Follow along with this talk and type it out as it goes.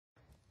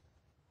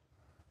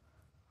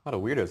A lot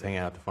of weirdos hanging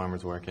out at the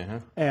farmer's market, huh?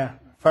 Yeah,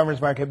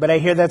 farmer's market. But I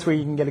hear that's where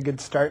you can get a good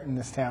start in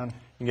this town. You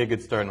can get a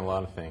good start in a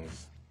lot of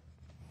things.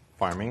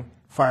 Farming.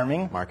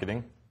 Farming.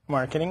 Marketing.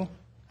 Marketing.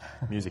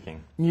 Musicking.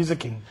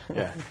 Musicking.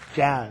 Yeah.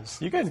 Jazz.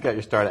 You guys got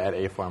your start at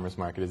a farmer's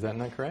market, is that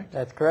not correct?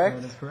 That's correct.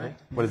 That is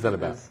correct. What is that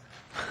about? This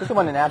is the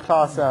one in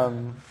Aptos,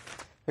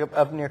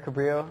 up near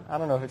Cabrillo. I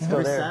don't know if it's still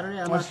Every there. Saturday?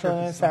 I'm not What's sure if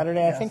the it's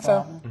Saturday? I think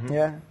so.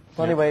 Yeah.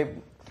 Well, anyway, it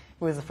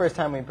was the first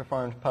time we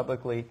performed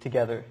publicly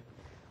together.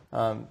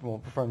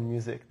 Performed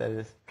music, that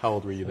is. How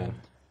old were you then?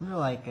 We were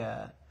like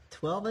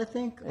 12, I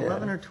think,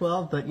 11 or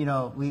 12. But you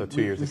know, we So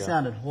 2 years we ago.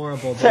 sounded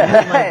horrible.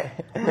 But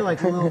we were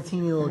like little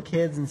teeny little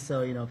kids, and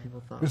so you know,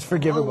 people thought It was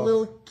forgivable. Oh,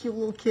 little cute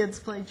little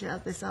kids play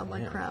jazz. They sound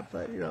like crap,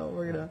 but you know,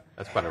 we're gonna.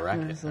 That's quite a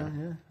racket. So,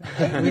 huh?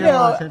 yeah. You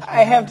know,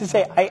 I have to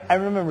say, I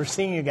remember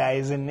seeing you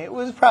guys, and it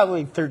was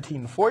probably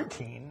 13,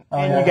 14,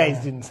 and you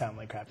guys didn't sound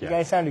like crap. You Yeah.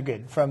 guys sounded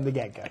good from the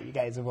get-go. You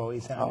guys have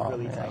always sounded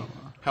really tight.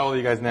 How old are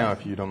you guys now,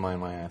 if you don't mind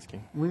my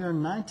asking? We are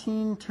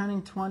 19,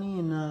 turning 20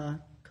 in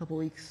a couple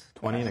weeks.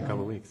 20 in a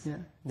couple weeks. Yeah.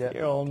 Yeah.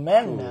 You're old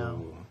men now.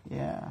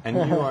 Yeah. And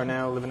you are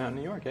now living out in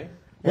New York, eh?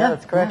 Yeah,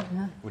 that's correct.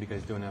 Yeah. What are you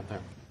guys doing out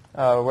there?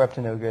 We're up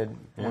to no good.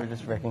 Yeah. We're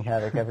just wreaking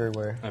havoc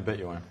everywhere. I bet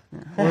you are.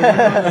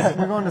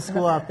 We're going to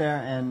school out there,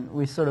 and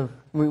we go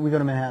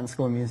to Manhattan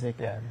School of Music.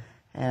 Yeah.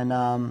 And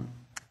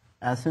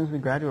as soon as we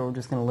graduate, we're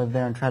just going to live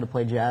there and try to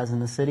play jazz in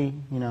the city.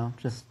 You know,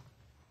 just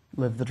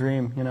live the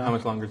dream. You know. How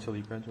much longer till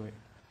you graduate?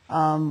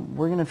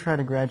 We're going to try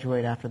to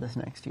graduate after this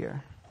next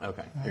year.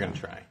 Okay, you're going to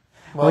try.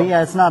 Well,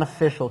 yeah, it's not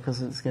official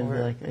because it's going to be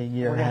We're- like a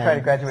year We're going to ahead. try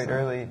to graduate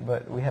early,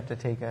 but we have to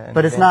take a.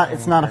 But it's not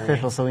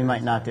official, so we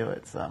might not do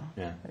it. So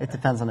Yeah. it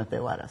depends on if they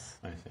let us.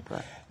 I see.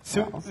 But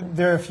So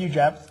there are a few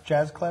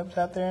jazz clubs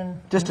out there in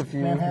Just a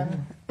few.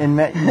 Manhattan?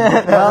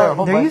 Well,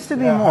 whole there bunch. used to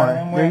be Yeah, more.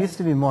 Harlem, There where- used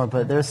to be more,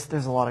 but there's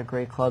a lot of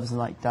great clubs in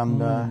like down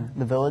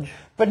the village.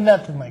 But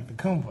nothing like the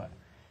Kumbwa.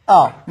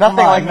 Oh, Nothing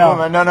come on, like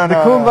Kumbwa. No. The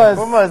Kumbwa is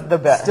Kumbwa's the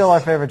best. still our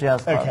favorite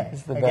jazz club. Okay.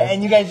 It's the Okay. best.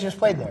 And you guys just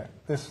played there?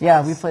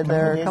 Yeah, we played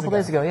there a days couple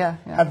days ago. Yeah,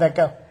 How'd that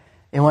go?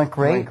 it went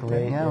great. Went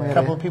great, Yeah, yeah. we A had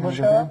couple of people had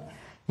a show good up? time.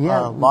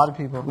 Yeah, A lot of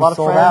people. A We lot of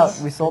sold friends.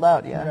 out. We sold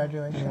out. Yeah.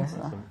 Congratulations.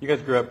 You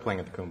guys grew up playing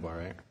at the Kumbah,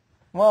 right?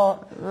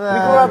 Well, we grew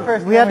up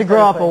first. We had to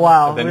grow up a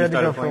while. Then We you had to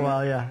grow started up for a playing?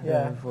 while. Yeah.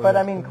 Yeah, before but that.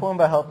 I mean,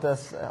 Kuumba helped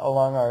us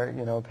along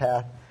our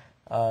path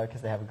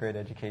because they have a great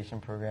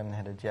education program. They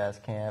had a jazz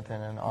camp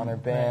and an honor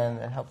band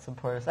that helped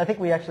support us. I think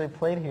we actually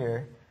played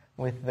here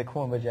with the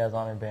Kuumba Jazz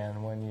Honor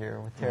Band one year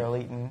with Terrell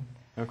Eaton.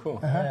 Oh, cool.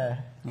 Yeah.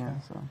 Yeah.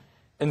 So.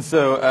 And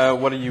so,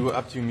 what are you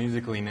up to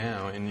musically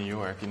now in New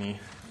York? Any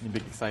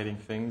big exciting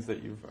things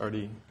that you've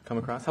already come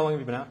across? How long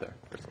have you been out there,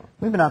 first of all?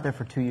 We've been out there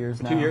for 2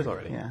 years now. 2 years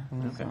already? Yeah.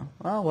 Okay.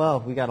 So,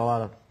 well, we got a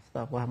lot of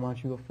stuff. Why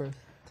don't you go first?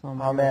 Tell 'em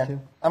what Oh you're up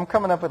man, I'm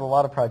coming up with a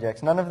lot of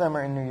projects. None of them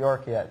are in New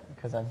York yet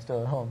because I'm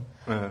still at home.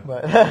 Uh-huh.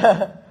 But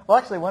well,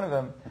 actually, one of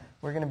them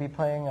we're going to be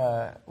playing.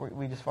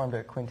 We just formed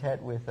a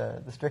quintet with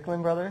the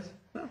Strickland brothers,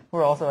 who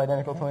are also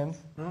identical twins.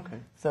 Okay.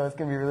 So it's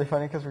going to be really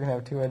funny because we're going to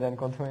have two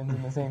identical twins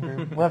in the same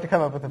group. We'll have to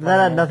come up with a. to. That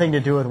had name. nothing to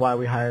do with why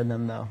we hired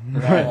them, though.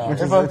 Yeah, Which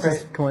they're is both it's just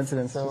great.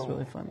 coincidence. So it's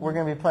really fun. we're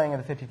going to be playing at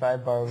the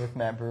 55 Bar with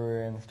Matt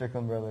Brewer and the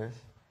Strickland brothers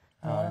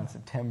in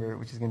September,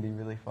 which is going to be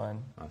really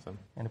fun. Awesome.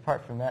 And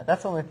apart from that,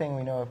 that's the only thing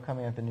we know of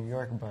coming up in New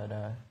York. But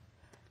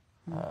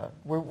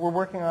we're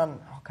working on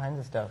all kinds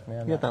of stuff,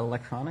 man. You got that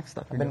electronic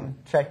stuff I've you're been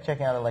doing.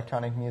 checking out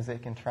electronic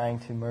music and trying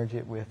to merge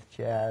it with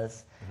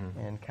jazz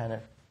and kind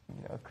of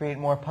create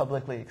more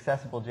publicly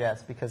accessible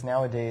jazz because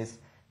nowadays,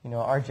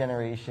 our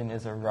generation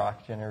is a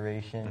rock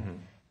generation.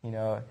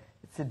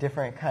 It's a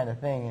different kind of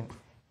thing,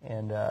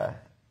 and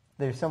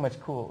there's so much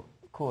cool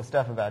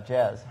stuff about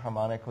jazz,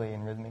 harmonically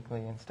and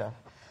rhythmically and stuff.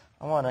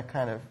 I want to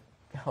kind of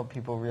help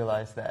people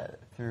realize that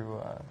through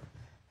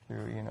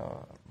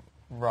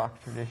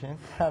rock tradition.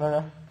 I don't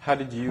know. How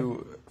did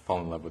you fall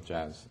in love with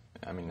jazz?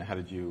 I mean, how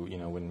did you,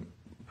 when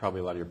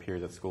probably a lot of your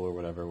peers at school or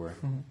whatever were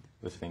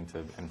listening to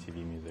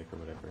MTV music or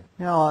whatever?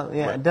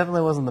 Yeah, What? it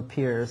definitely wasn't the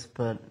peers,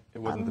 but It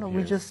wasn't I don't the know.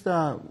 We peers. just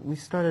we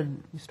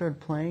started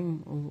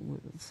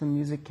playing some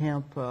music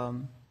camp.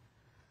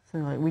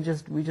 We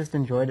just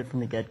enjoyed it from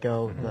the get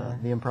go.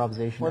 The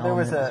improvisation. Well, there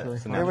was element really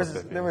fun. there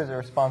was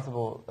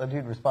a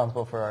dude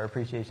responsible for our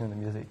appreciation of the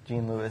music,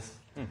 Gene Lewis.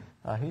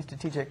 He used to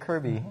teach at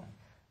Kirby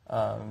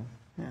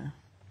Yeah.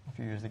 a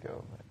few years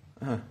ago.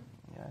 But,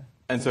 yeah.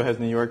 And so has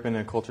New York been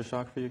a culture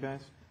shock for you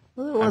guys?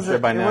 Well, I'm sure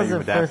by now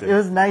you've adapted. It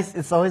was nice.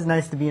 It's always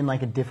nice to be in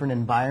like a different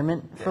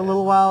environment for a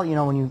little while.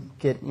 When you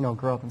get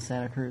grow up in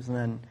Santa Cruz and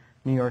then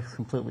New York's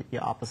completely the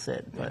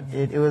opposite. But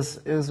it was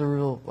a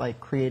real like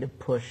creative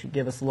push. It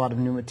gave us a lot of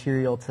new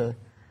material to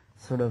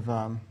sort of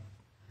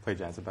Play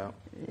jazz about?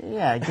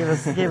 gave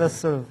us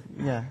sort of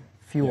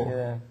fuel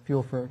Yeah.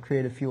 fuel for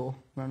creative fuel.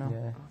 I don't know.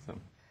 Yeah.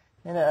 Awesome.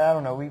 And I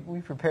don't know,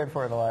 we prepared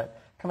for it a lot.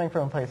 Coming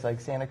from a place like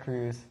Santa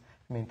Cruz,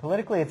 I mean,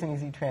 politically it's an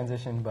easy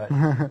transition, but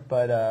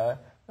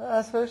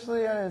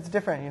especially it's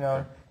different,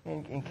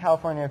 In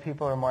California,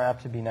 people are more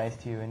apt to be nice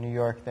to you. In New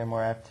York, they're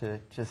more apt to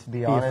just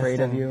be honest afraid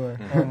of and, you,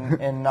 or-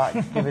 and not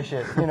give a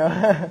shit,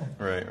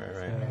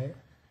 Right.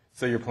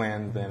 So your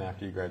plans then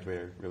after you graduate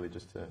are really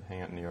just to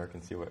hang out in New York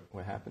and see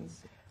what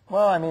happens?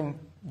 Well, I mean,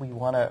 we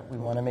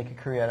wanna make a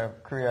career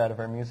out of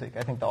our music.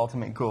 I think the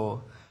ultimate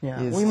goal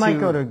is we might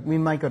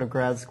go to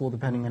grad school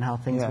depending on how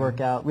things work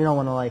out. We don't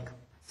want to like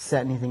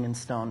set anything in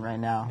stone right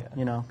now,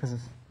 you know, because I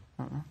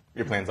don't know.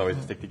 Your plans always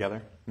to stick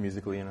together,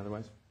 musically and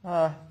otherwise?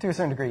 To a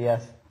certain degree,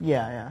 yes.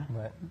 Yeah.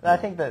 But I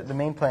think that the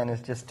main plan is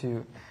just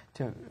to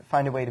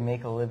find a way to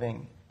make a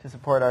living, to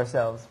support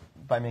ourselves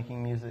by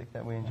making music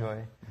that we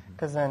enjoy.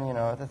 Because then, you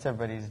know, that's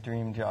everybody's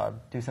dream job.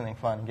 Do something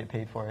fun and get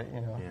paid for it,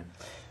 you know. Yeah.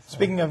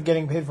 Speaking of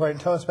getting paid for it,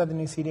 tell us about the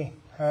new CD.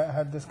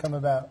 How did this come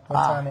about?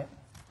 What's on it?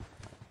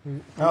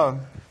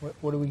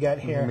 What do we got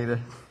here? You want me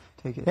to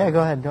take it? Yeah,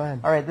 go ahead.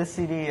 All right, this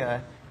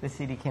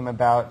CD came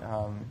about,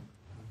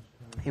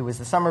 it was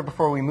the summer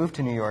before we moved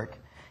to New York,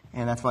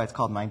 and that's why it's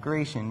called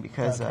Migration,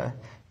 because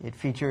it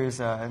features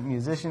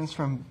musicians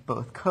from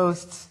both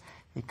coasts.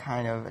 It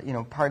kind of, you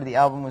know, part of the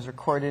album was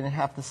recorded in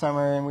half the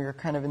summer, and we were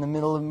kind of in the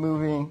middle of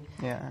moving.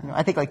 Yeah. You know,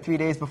 I think like 3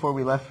 days before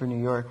we left for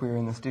New York, we were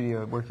in the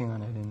studio working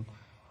on it,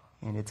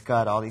 and it's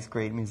got all these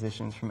great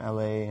musicians from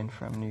LA and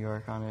from New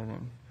York on it,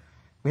 and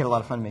we had a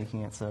lot of fun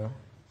making it. So.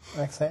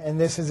 Excellent. And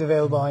this is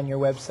available on your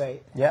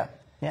website. Yeah.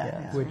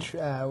 Which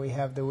we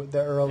have the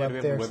URL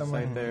up there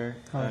somewhere. Website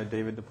there,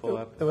 David, to pull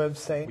up. The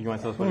website. You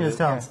want to tell us You what can it just is?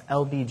 tell us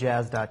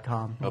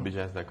lbjazz.com.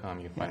 lbjazz.com.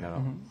 You can find out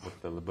what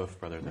the Boeuf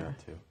brothers are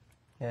up to.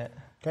 Yeah.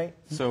 Okay.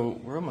 So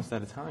we're almost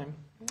out of time.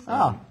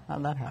 Oh,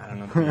 how'd that I happen? don't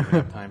know if we even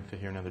have time to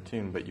hear another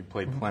tune, but you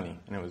played plenty,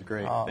 and it was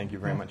great. Thank you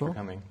very much for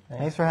coming.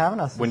 Thanks for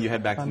having us. When do you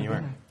head back to Fun New York?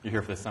 be here. You're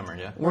here for the summer,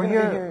 yeah? We're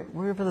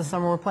here for the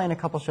summer. We're playing a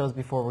couple shows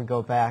before we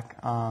go back.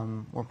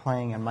 We're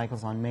playing at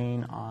Michael's on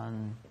Main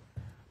on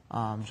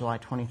July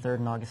 23rd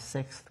and August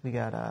 6th. We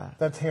got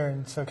That's here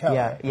in SoCal.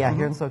 Right?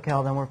 here in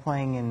SoCal. Then we're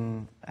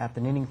playing at the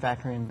Knitting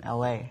Factory in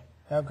LA.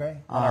 Oh, great.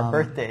 On our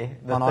birthday,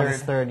 the on 3rd.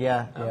 August 3rd,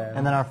 yeah.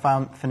 And then our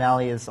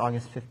finale is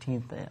August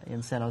 15th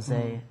in San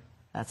Jose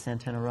at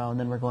Santana Row, and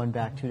then we're going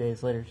back 2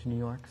 days later to New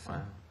York. So.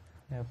 Wow.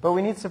 Yeah, but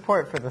we need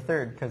support for the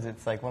 3rd because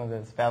it's like one of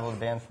those Battle of the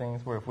Bands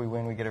things where if we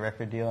win, we get a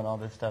record deal and all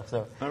this stuff.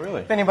 So Oh,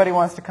 really? if anybody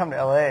wants to come to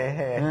LA,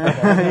 hey,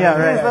 Yeah,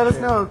 right. please let us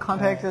know.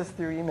 Contact us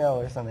through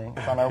email or something.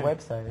 It's on our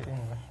website. You know.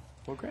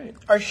 Well, great.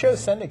 Our show's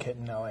syndicate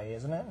in LA,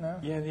 isn't it? No?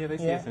 Yeah, they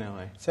see us in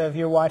LA. So if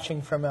you're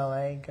watching from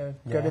LA, go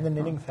to the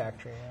Knitting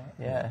Factory.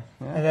 Right? Yeah.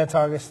 And that's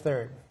August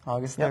 3rd.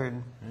 August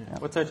 3rd. Yeah.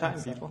 What's our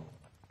time, people?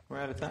 We're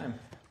out of time.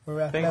 We're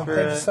wrapping Thanks up.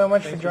 Thanks so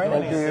much for thanks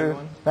joining us, us.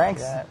 everyone.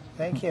 Thanks. Yeah,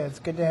 thank you. It's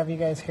good to have you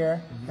guys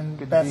here. And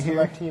Good to best be of here.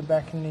 luck to you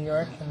back in New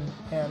York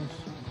and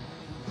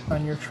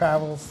on your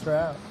travels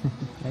throughout.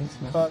 Thanks,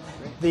 man. Well,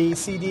 the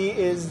CD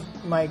is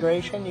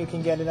Migration. You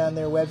can get it on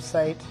their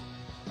website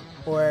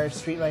or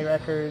Streetlight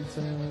Records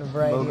and a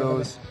variety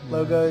Logos. of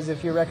logos.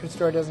 If your record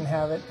store doesn't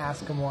have it,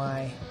 ask them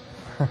why.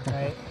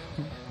 Right?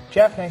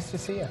 Jeff, nice to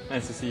see you.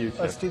 Nice to see you,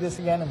 Let's Chip. do this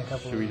again in a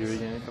couple Should we of do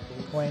weeks. it again in a couple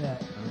of weeks? Why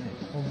not? All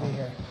right. We'll be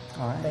here.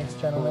 All right. Thanks,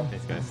 gentlemen.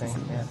 Thanks, guys. Thanks.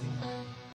 Yeah.